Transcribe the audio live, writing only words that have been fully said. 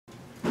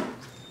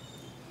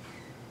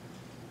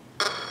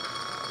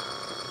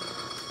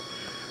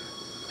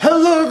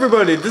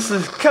everybody, this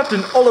is Captain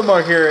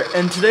Olimar here,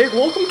 and today,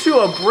 welcome to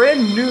a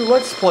brand new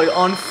Let's Play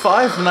on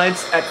Five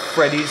Nights at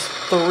Freddy's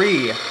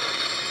 3.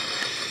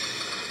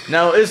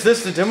 Now, is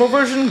this the demo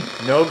version?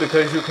 No,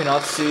 because you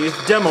cannot see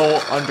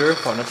demo under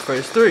Five Nights at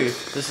Freddy's 3.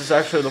 This is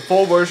actually the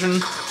full version.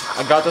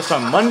 I got this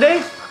on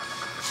Monday.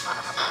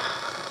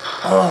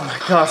 Oh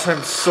my gosh,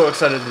 I'm so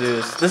excited to do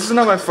this. This is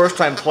not my first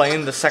time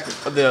playing the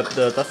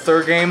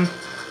third game.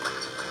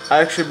 I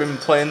actually been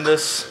playing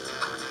this,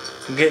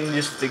 getting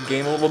used to the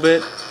game a little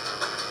bit.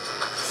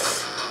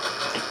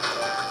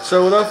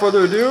 So without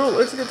further ado,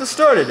 let's get this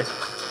started.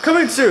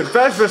 Coming soon,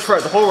 Fazbear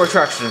Fright, the horror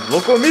attraction.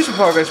 Local amusement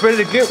park is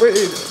ready to get ready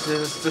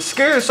to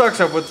scare your socks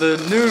up with the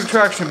new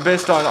attraction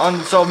based on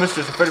unsolved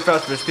mysteries of Freddy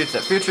Fazbear's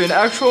Pizza, featuring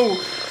actual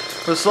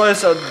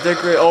slice of the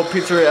decorate old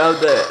pizzeria out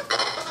there.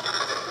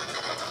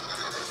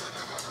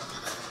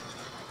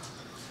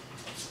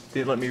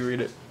 Did let me read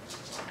it.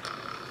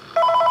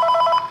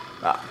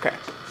 Ah, okay.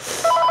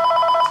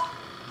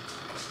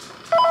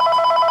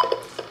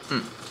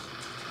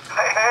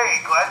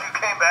 Hey, glad you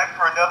came back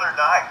for another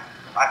night.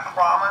 I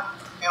promise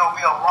it'll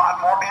be a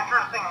lot more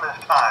interesting this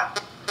time.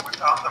 We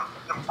found some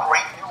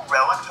great new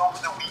relics over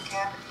the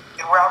weekend,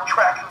 and we're out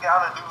tracking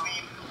down a new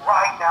lead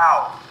right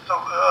now. So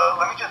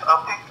let me just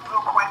update you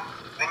real quick,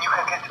 then you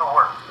can get to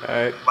work.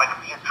 Alright. Like,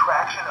 the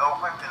attraction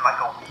opens in like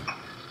a week,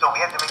 so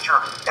we have to make sure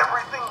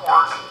everything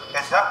works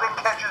and nothing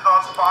catches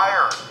on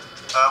fire.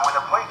 When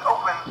the place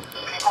opens,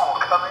 people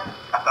will come in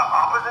at the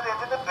opposite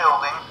end of the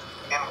building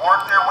and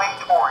work their way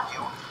toward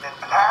you, then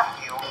past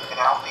you, and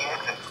out the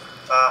exit.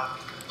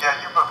 Yeah,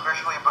 you've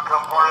officially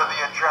become part of the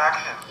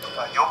attraction.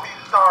 You'll be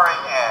starring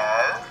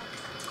as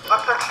the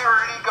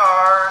security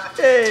guard.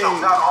 Hey. So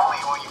not only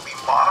will you be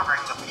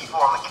monitoring the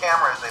people on the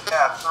camera as they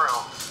pass through,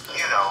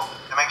 you know,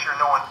 to make sure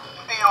no one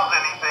steals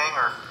anything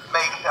or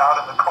makes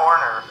out in the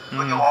corner,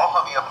 but you'll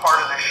also be a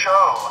part of the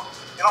show.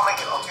 It'll make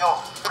it feel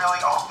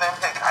really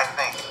authentic, I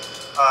think.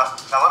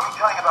 Now let me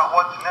tell you about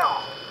what's new.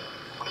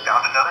 We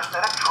found another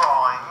set of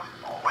drawings,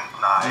 always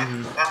nice,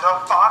 and a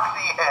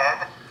foxy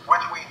head,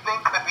 which we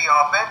think could be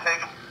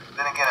authentic.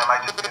 Then again, it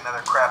might just be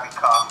another crappy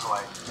cosplay.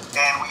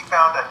 And we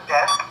found a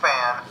desk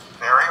fan,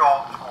 very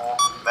old school,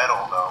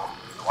 metal though.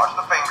 Watch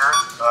the fingers.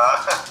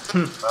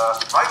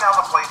 Right now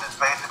the place is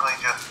basically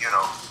just, you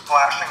know,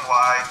 flashing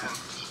lights and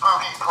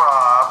spooky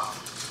props.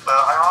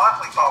 I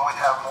honestly thought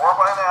we'd have more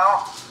by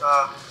now.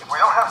 If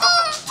we don't have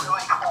something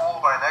really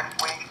cool by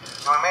next week,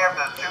 then we may have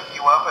to suit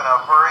you up in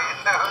a furry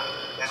suit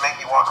and make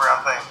you walk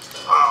around saying,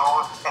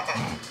 boo.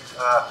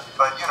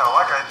 But, you know,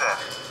 like I said,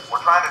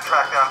 we're trying to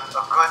track down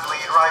a good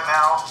lead right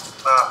now.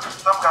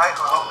 Some guy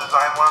who helped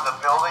design one of the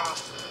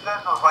buildings says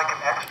it was like an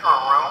extra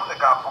room that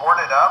got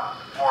boarded up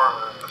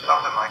or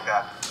something like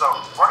that. So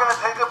we're going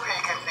to take a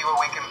peek and see what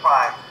we can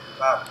find.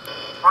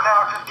 For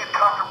now, just get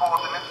comfortable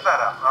with the new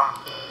setup.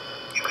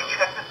 You can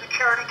check the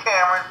security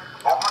cameras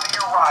over to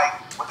your right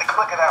with the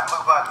click of that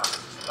blue button.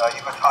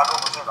 You can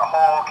toggle between the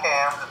hall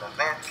cams and the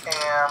vent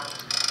cams.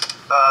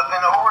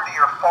 Then over to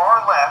your far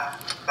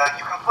left,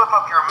 you can flip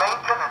up your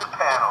maintenance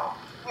panel.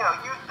 You know,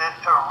 use this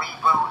to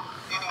reboot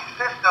any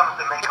systems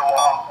that may go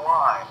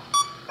offline.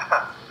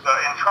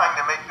 In trying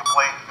to make the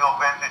place feel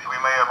vintage, we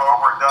may have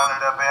overdone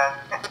it a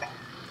bit.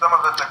 Some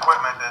of this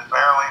equipment is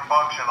barely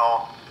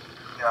functional.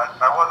 Yeah,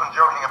 I wasn't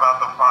joking about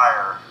the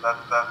fire.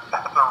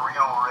 That's a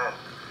real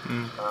risk.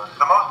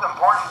 The most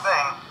important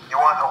thing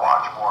you want to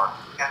watch for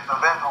is the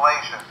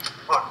ventilation.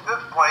 Look,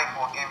 this place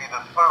will give you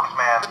the spooks,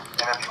 man.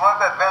 And if you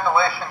let that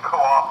ventilation go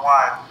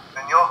offline,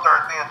 then you'll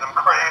start seeing some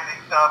crazy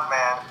stuff,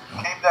 man.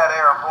 Keep that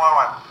air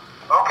flowing.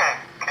 Okay,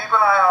 keep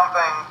an eye on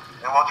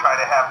things, and we'll try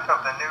to have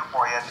something new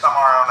for you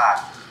tomorrow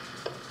night.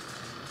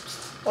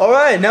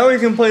 Alright, now we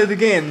can play the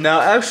game. Now,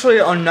 actually,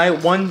 on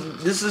night 1,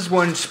 this is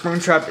when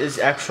Springtrap is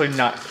actually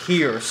not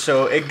here.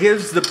 So, it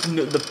gives the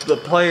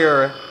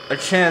player a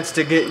chance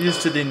to get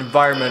used to the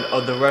environment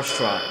of the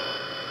restaurant.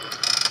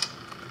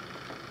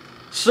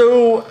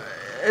 So,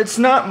 it's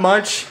not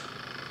much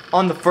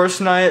on the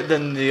first night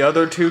than the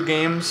other two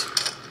games.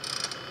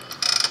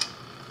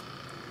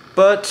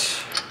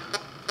 But,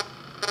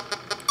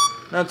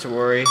 not to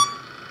worry.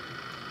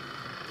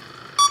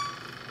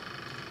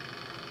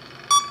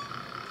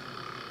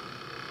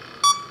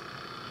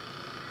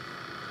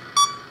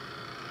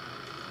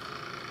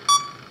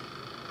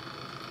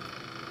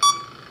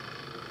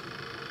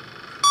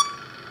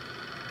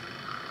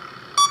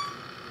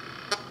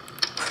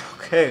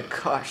 Okay,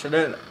 gosh,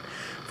 I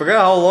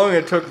forgot how long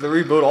it took to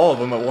reboot all of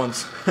them at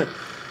once.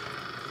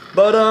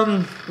 But,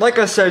 like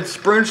I said,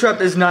 Springtrap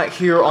is not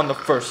here on the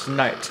first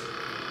night.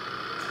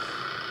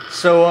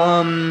 So,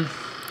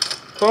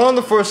 but on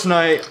the first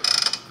night,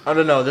 I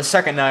don't know, the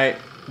second night,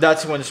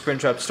 that's when the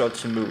Springtrap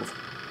starts to move.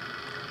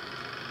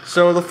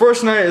 So the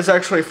first night is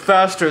actually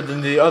faster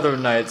than the other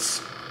nights.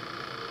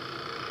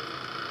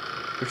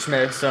 Which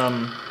makes,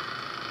 the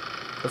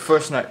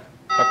first night,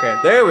 okay,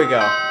 there we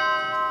go.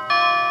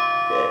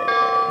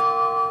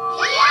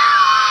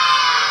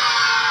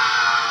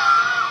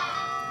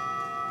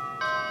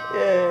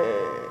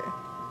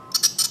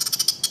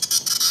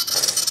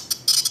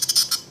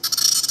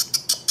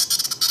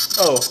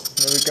 Oh,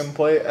 then we can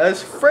play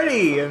as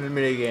Freddy in the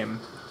minigame.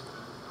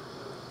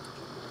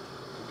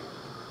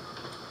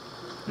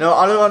 Now,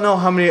 I don't know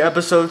how many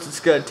episodes it's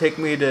gonna take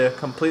me to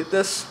complete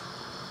this,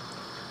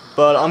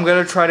 but I'm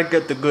gonna try to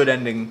get the good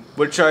ending,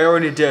 which I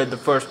already did the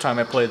first time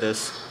I played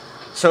this.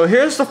 So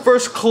here's the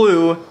first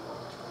clue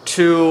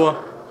to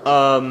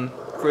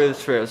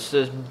Fazbear. It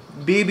says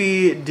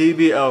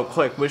BBDBL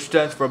click, which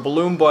stands for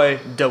Balloon Boy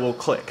Double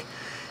Click.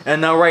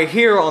 And now right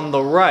here on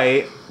the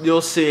right,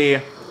 you'll see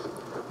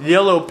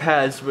yellow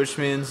pads, which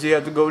means you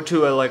have to go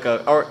to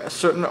a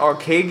certain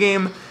arcade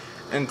game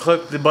and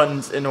click the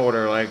buttons in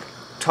order, like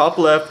top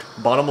left,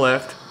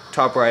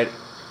 top right,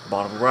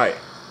 bottom right.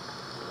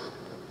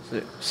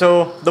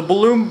 So the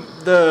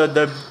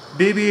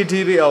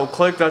BBDBL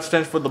click, that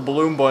stands for the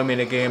Balloon Boy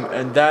minigame,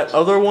 and that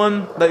other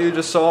one that you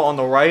just saw on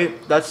the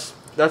right, that's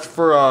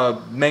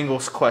for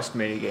Mangle's Quest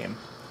minigame.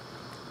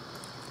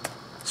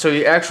 So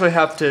you actually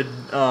have to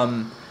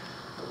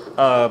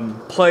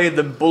play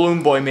the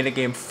Balloon Boy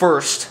minigame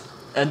first,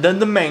 and then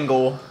the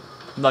Mangle,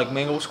 like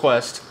Mangle's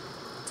Quest,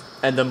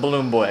 and then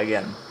Balloon Boy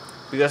again.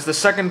 Because the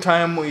second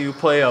time when you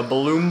play a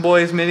Balloon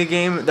Boy's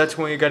minigame, that's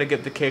when you gotta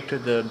get the cake to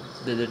the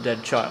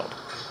dead child.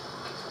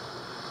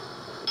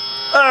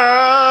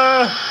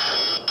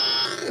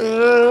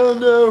 Oh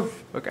no.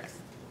 Okay.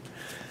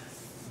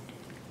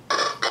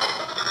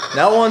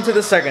 Now on to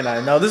the second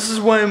night. Now this is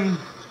when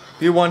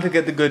you want to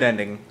get the good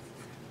ending.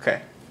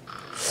 Okay.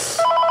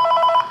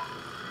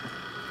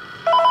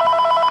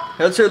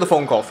 Let's hear the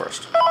phone call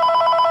first. Hey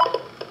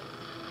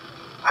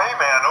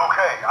man,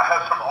 okay, I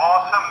have some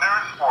awesome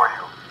news for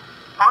you.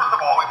 First of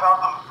all, we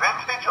found some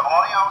vintage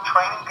audio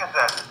training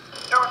cassettes.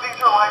 Dude, these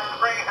are like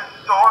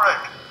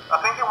prehistoric. I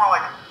think they were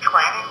like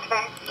training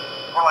tapes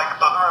for like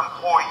other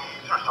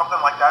employees or something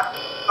like that.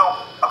 So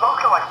I thought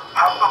we could like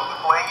have them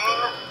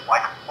playing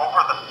like over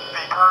the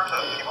speakers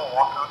as people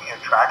walk through the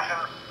attraction.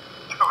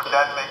 Dude,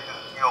 that makes us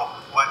feel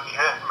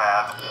legit,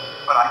 man.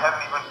 But I have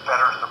an even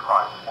better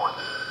surprise for you.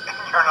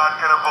 You're not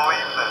gonna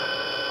believe this.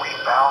 We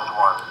found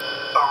one.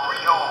 A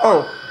real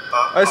one. Oh,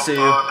 I see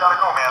you. Gotta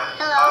go, man.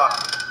 Hello?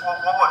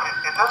 Well, look,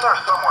 it's in there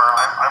somewhere.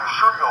 I'm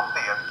sure you'll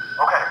see it.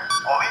 Okay,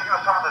 I'll leave you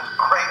with some of this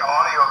great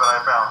audio that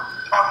I found.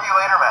 Talk to you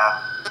later, man.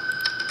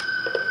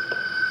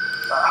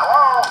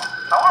 Hello?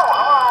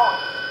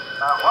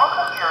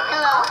 Welcome to your new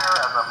career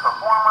as a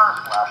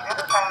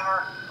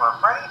performer/entertainer for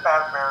Freddy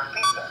Fazbear's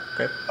Pizza.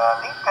 Okay.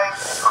 These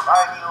tapes will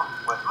provide you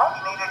with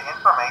much-needed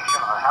information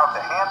on how to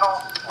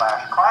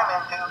handle/climb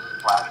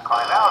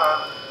into/climb out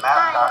of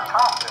mascot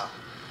costumes.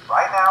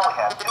 Right now, we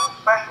have two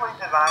specially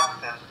designed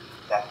suits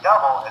that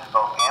double as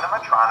both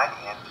animatronic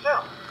and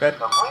suit. Okay.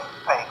 So please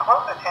pay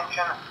close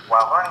attention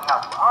while learning how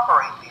to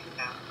operate these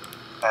suits,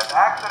 as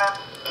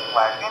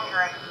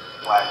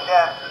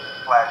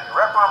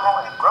accidents/injury/death/irreparable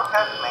and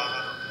grotesque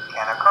maiming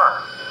can occur.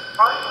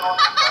 First, we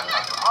will discuss how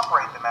to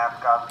operate the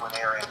mascots when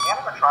they are in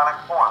animatronic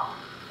form.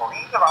 For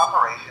ease of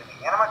operation, the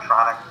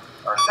animatronics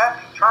are set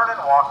to turn and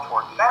walk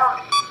towards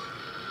sound cues.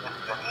 This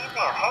is an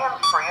easy and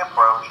hands-free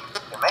approach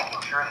to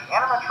making sure the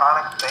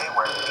animatronics stay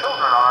where the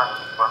children are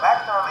for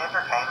maximum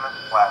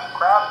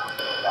entertainment/crowd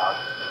pleasing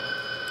value.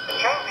 To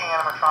change the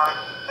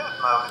animatronics to suit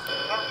mode,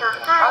 insert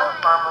and turn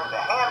firmly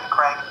the hand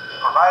crank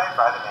provided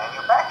by the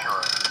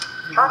manufacturer.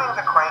 Turning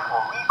the crank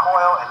will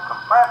recoil and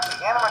compress the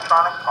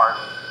animatronic parts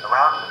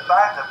around the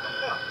sides of the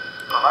suit,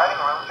 providing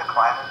room to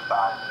climb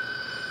inside.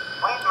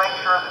 Please make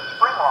sure the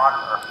spring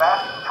locks are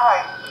fastened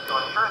tight to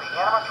ensure the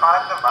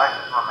animatronic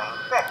devices remain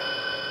fixed.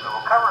 We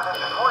will cover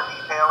this in more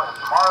detail in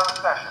tomorrow's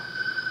session.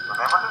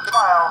 Remember to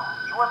smile.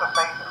 You are the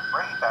face of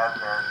Freddy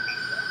Fazbear's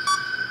Pizza.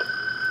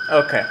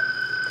 Okay.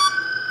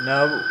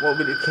 Now what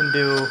we can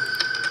do is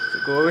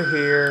go over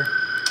here,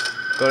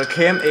 go to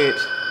Cam 8,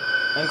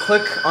 and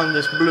click on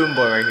this Balloon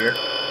Boy right here.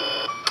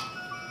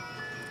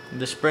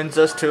 This brings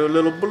us to a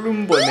little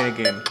Balloon Boy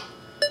minigame.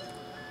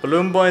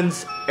 Balloon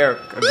Boy's Air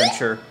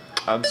Adventure.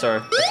 I'm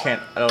sorry, I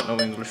don't know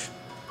English.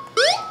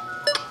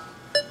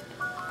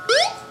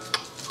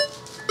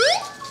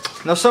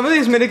 Now some of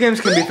these minigames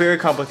can be very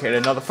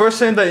complicated. Now the first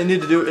thing that you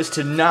need to do is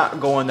to not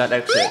go on that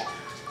exit.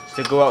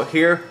 To go out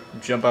here,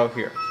 jump out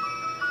here.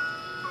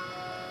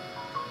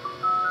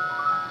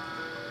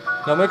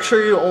 Now make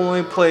sure you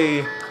only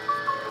play...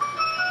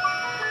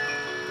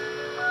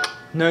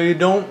 No, you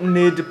don't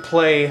need to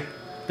play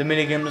the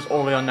minigames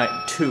only on night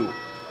 2.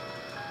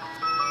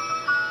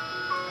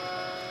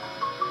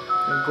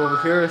 I'll go over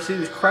here, I see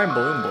these crime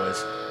balloon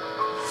boys.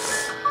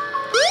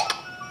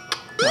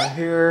 Right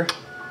here.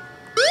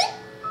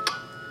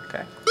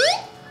 Okay.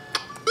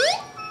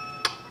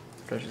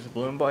 Touches the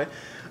balloon boy.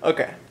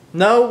 Okay.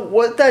 Now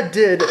what that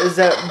did is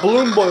that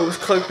Balloon Boy was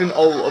collecting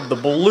all of the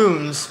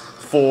balloons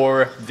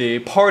for the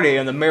party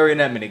and the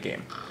marionette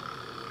minigame.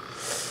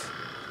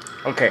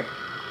 Okay.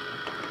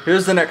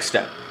 Here's the next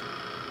step.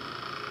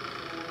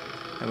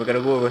 And we're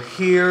gonna go over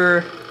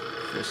here.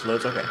 This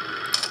loads, okay.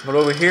 Go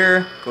over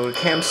here, go to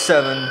Cam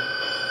 7.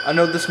 I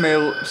know this may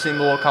seem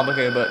a little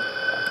complicated, but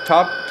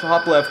top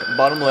left,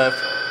 bottom left,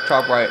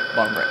 top right,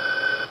 bottom right.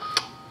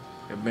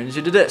 It brings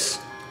you to this.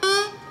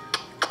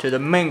 To the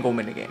Mangle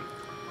minigame.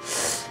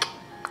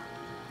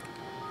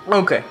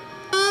 Okay.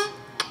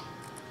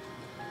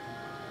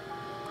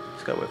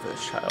 Let's go with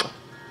this child.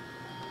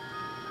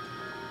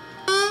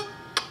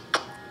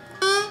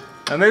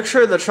 Now make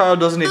sure the child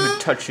doesn't even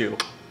touch you.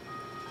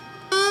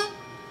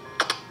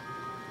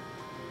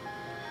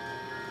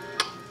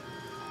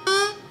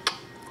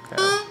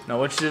 Okay. Now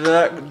what you do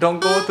that? Don't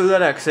go through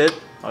that exit,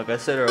 like I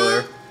said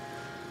earlier.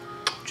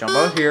 Jump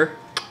out here.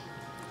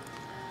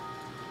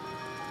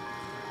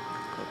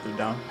 Go through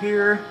down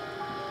here.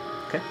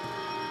 Okay.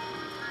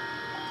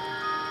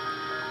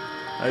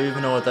 I don't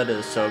even know what that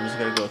is, so I'm just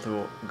gonna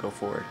go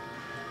forward.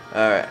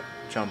 Alright,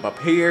 jump up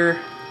here.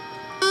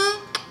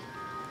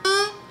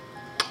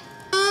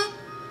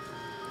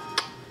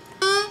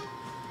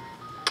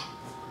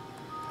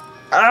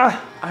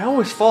 Ah! I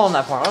always fall in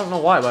that part. I don't know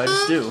why, but I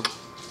just do.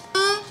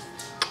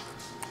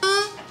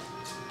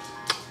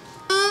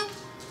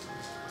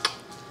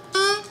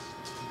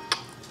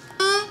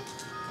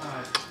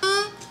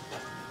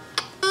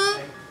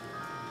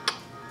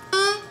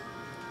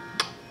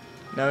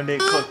 Now we need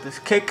to collect this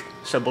cake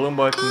so Balloon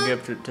Boy can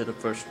give it to the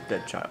first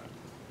dead child.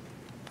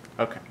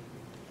 Okay.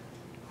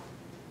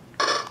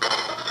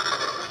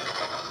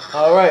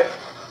 Alright.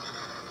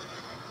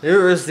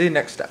 Here is the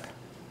next step.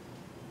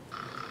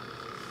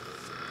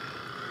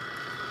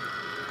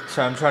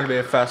 So I'm trying to be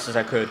as fast as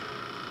I could.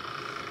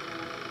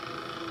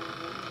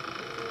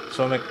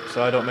 So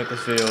I don't make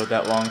this video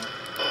that long.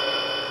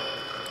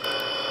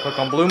 Click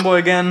on Balloon Boy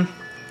again.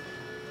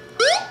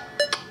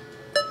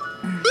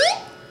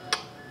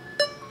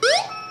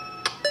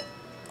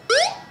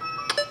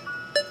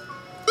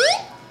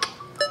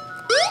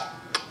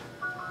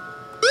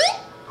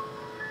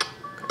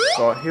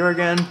 Go out here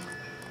again.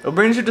 It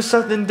brings you to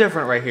something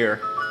different right here.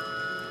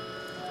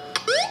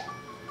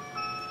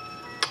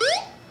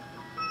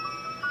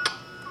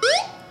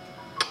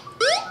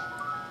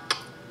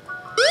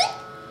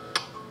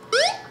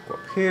 Go up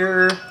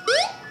here.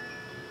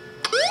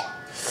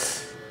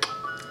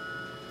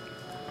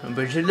 And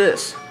brings you to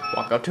this.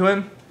 Walk up to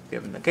him,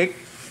 give him the cake,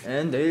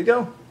 and there you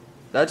go.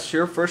 That's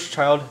your first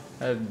child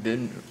have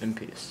been in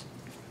peace.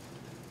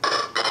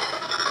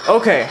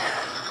 Okay.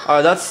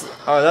 That's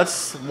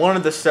one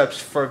of the steps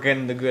for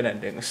getting the good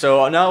ending.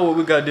 So now what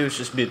we gotta do is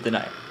just beat the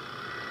night,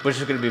 which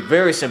is gonna be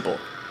very simple.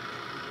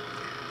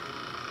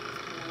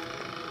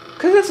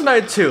 Cause it's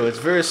night 2. It's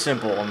very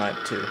simple on night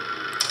 2.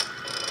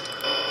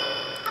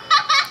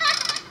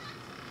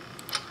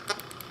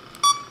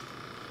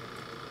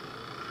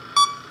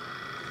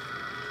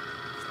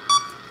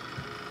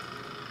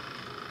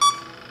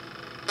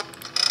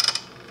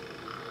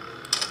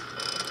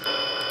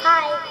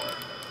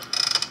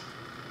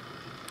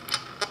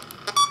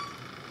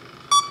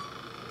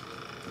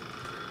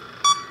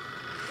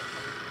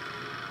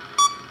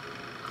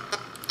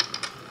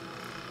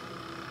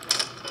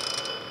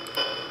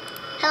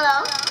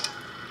 Hello?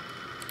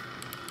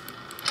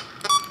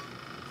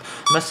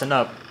 Messing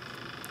up.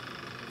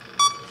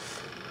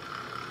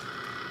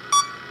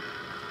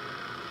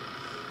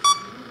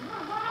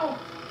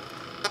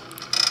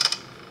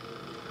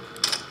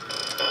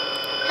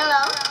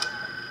 Hello?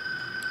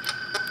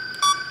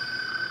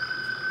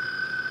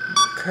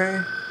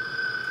 Okay.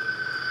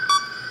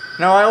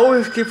 Now I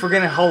always keep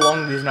forgetting how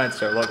long these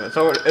nights are. Look,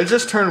 so it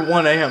just turned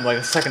 1 a.m. like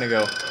a second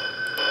ago.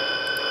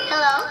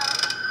 Hello?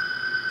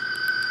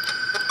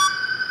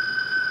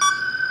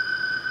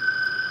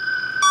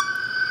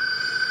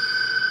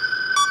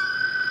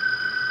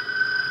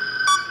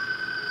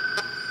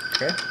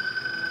 Okay.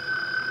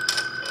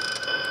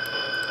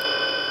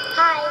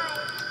 Hi.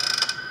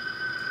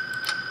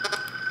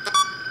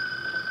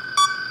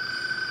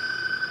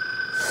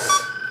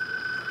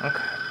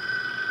 Okay.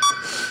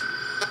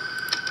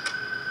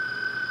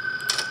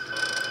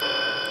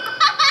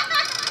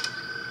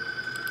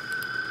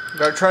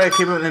 Gotta try to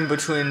keep it in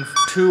between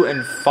 2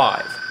 and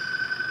 5.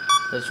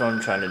 That's what I'm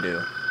trying to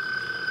do.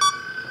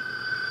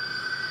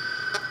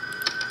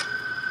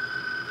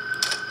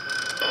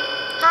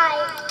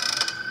 Hi.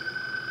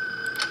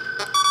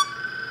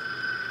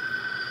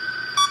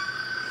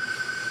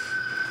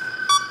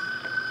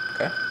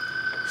 Okay.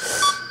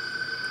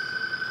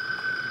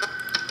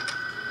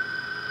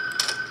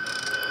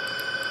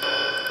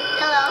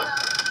 Hello?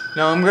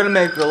 Now I'm gonna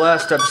make the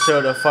last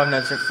episode of Five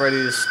Nights at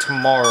Freddy's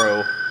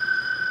tomorrow,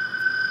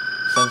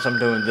 since I'm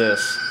doing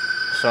this.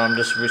 So I'm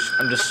just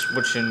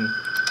switching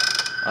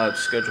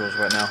schedules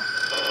right now.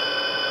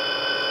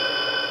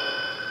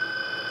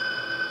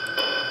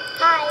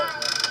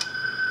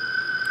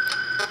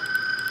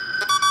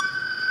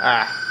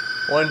 Hi.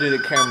 I want to do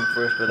the camera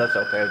first, but that's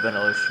okay.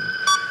 Ventilation.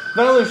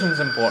 Ventilation's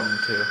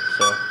important too.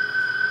 So.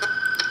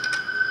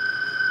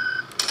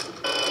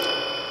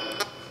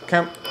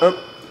 Up.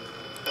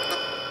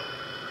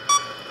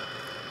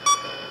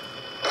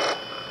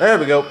 There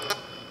we go.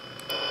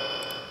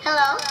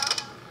 Hello?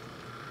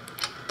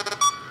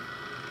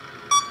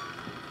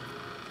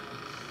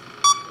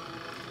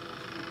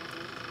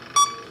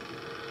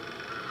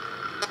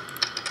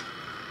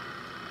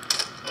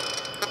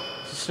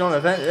 Is it still an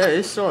event? Yeah,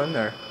 it's still in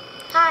there.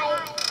 Hi.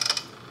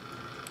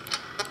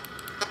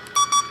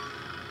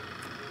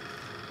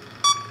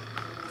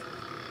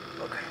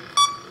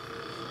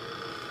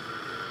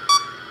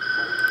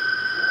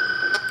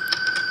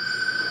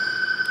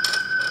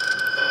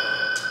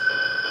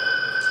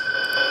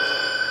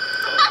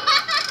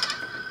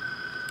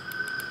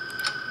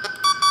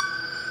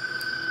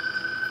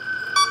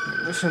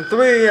 Ventilation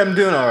 3, I'm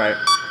doing alright.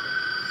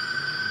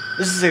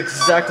 This is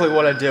exactly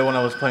what I did when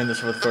I was playing this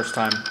for the first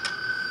time.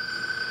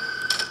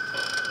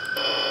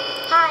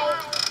 Hi.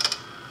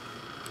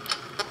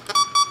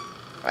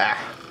 Ah.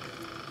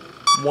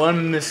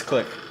 One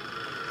misclick.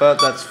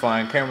 But that's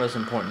fine, camera's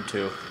important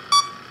too.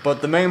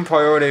 But the main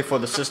priority for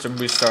the system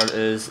restart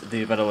is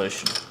the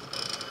ventilation.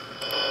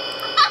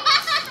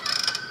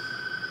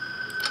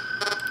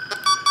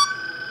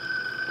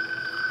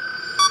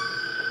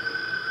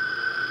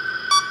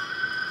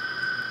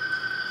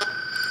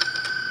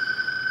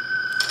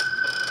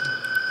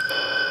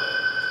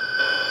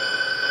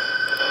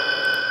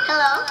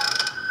 Hello.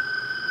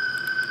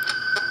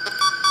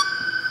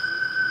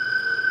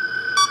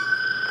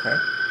 Okay.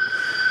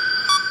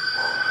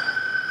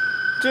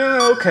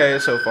 Doing okay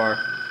so far.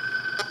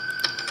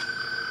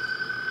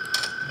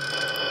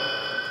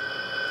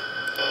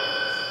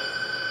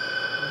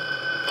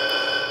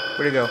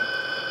 Where'd he go?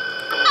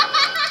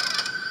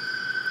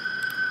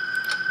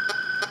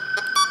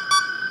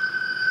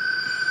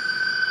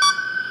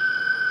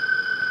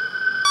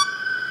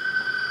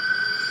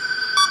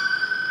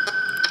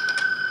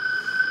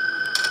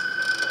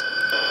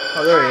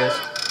 Oh, there he is.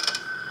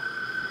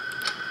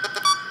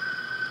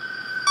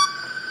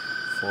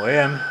 4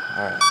 a.m.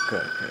 Alright,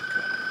 good.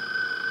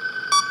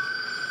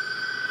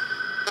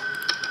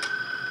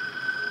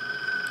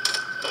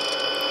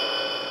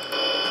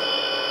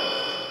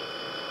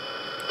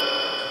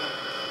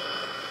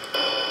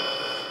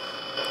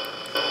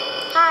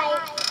 Hi.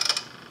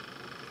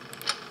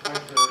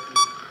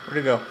 Where'd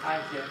he go?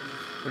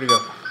 Where'd he go?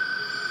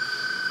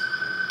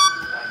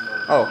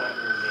 Oh.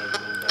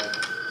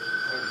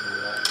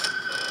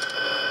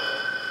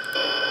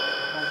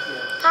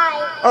 Hi.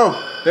 Oh,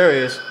 there he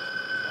is.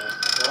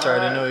 Sorry,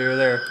 I didn't know you were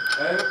there.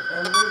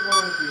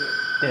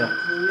 Yeah.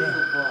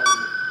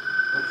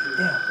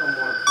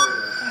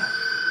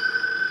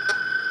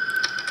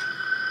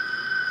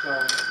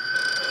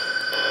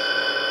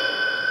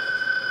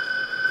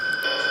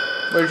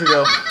 Where'd you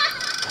go?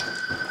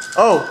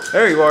 Oh,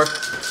 there you are.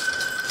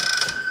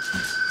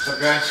 What's up,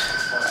 guys?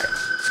 Alright,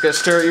 let's get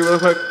stare at you real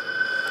quick.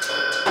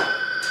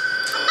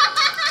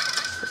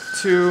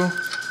 2.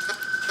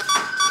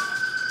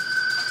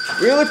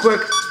 Really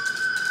quick.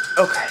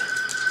 Okay.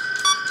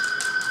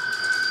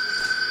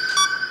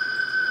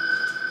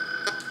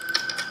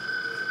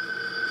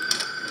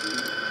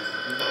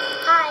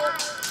 Hi.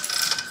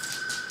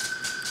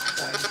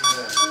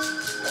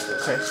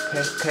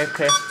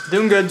 Okay.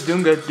 Doing good.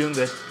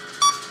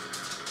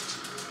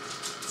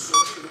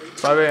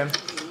 5 a.m.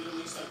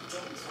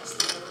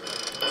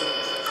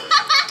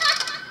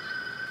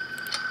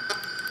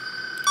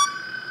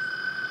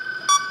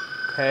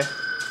 Okay.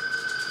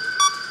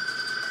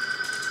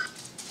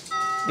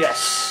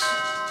 Yes.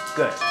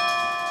 Good.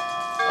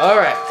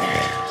 Alright.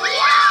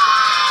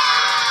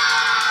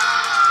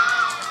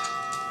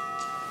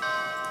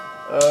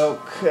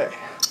 Okay.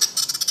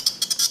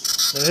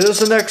 Now here's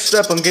the next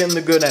step on getting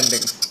the good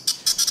ending.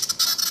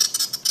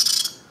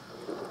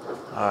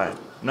 Alright.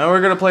 Now we're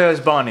gonna play as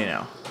Bonnie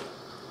now.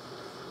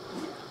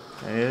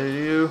 And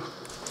you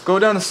go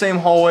down the same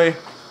hallway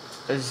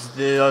as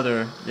the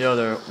other.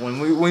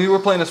 When you were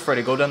playing as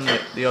Freddy, go down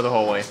the other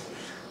hallway.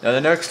 Now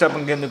the next step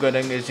on getting the good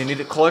ending is you need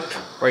to collect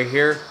right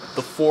here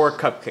the 4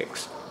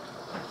 cupcakes.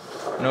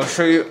 And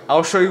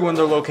I'll show you when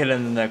they're located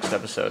in the next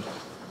episode.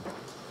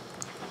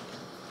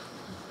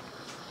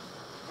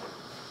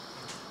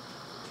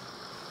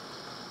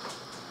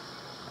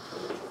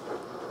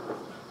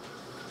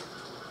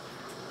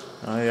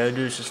 All you gotta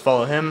do is just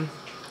follow him.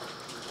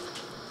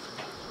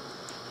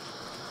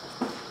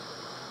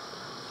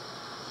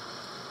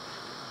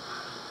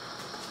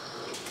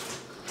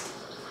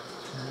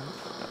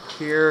 Up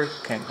here,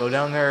 can't go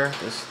down there.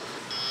 Just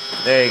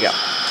there you go.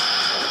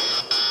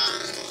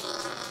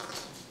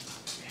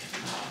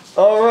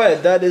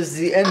 Alright, that is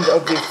the end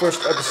of the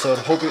first episode.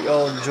 Hope you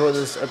all enjoyed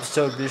this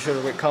episode. Be sure to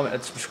rate, comment,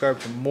 and subscribe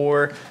for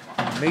more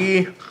from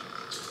me.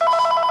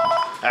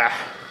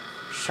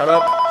 Shut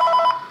up.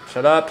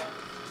 Hello?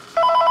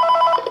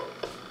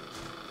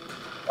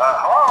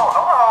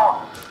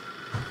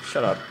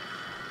 Shut up.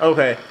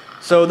 Okay,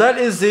 so that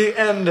is the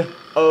end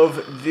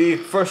of the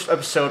first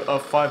episode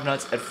of Five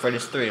Nights at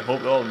Freddy's 3.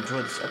 Hope you all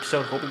enjoyed this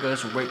episode. Hope you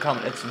guys will rate,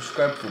 comment, and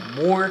subscribe for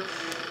more.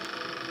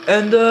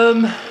 And,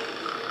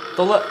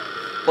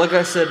 like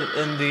I said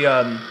in the,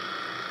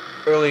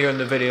 earlier in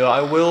the video,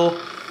 I will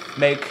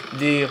make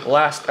the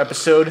last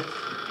episode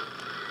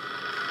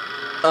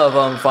of,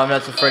 Five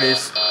Nights at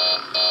Freddy's.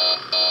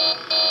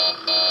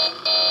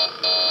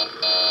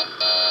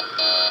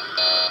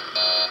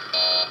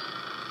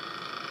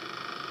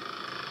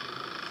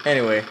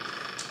 Anyway,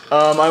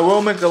 I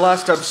will make the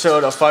last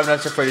episode of Five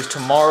Nights at Freddy's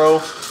tomorrow.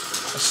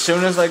 As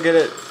soon as I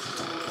get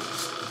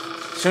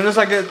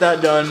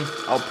that done,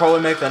 I'll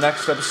probably make the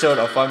next episode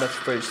of Five Nights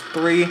at Freddy's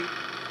 3.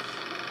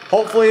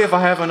 Hopefully, if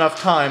I have enough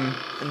time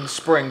in the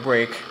spring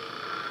break,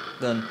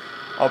 then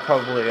I'll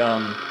probably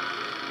I'll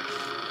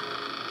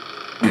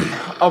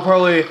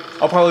probably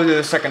do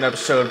the second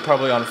episode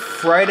probably on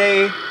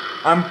Friday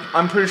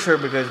I'm pretty sure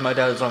because my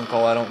dad's on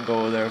call, I don't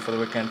go there for the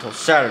weekend until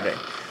Saturday.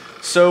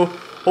 So,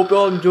 hope you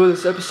all enjoy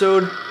this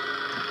episode.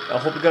 I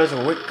hope you guys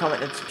will rate,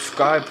 comment, and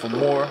subscribe for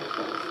more.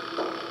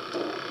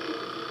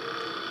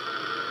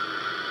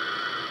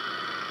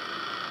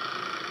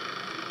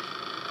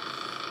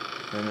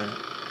 Wait a minute.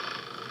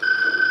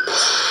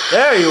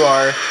 There you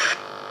are.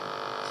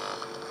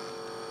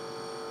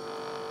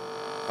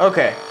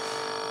 Okay.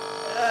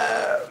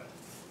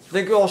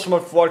 Thank you all so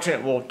much for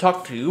watching. We'll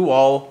talk to you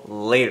all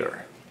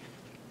later.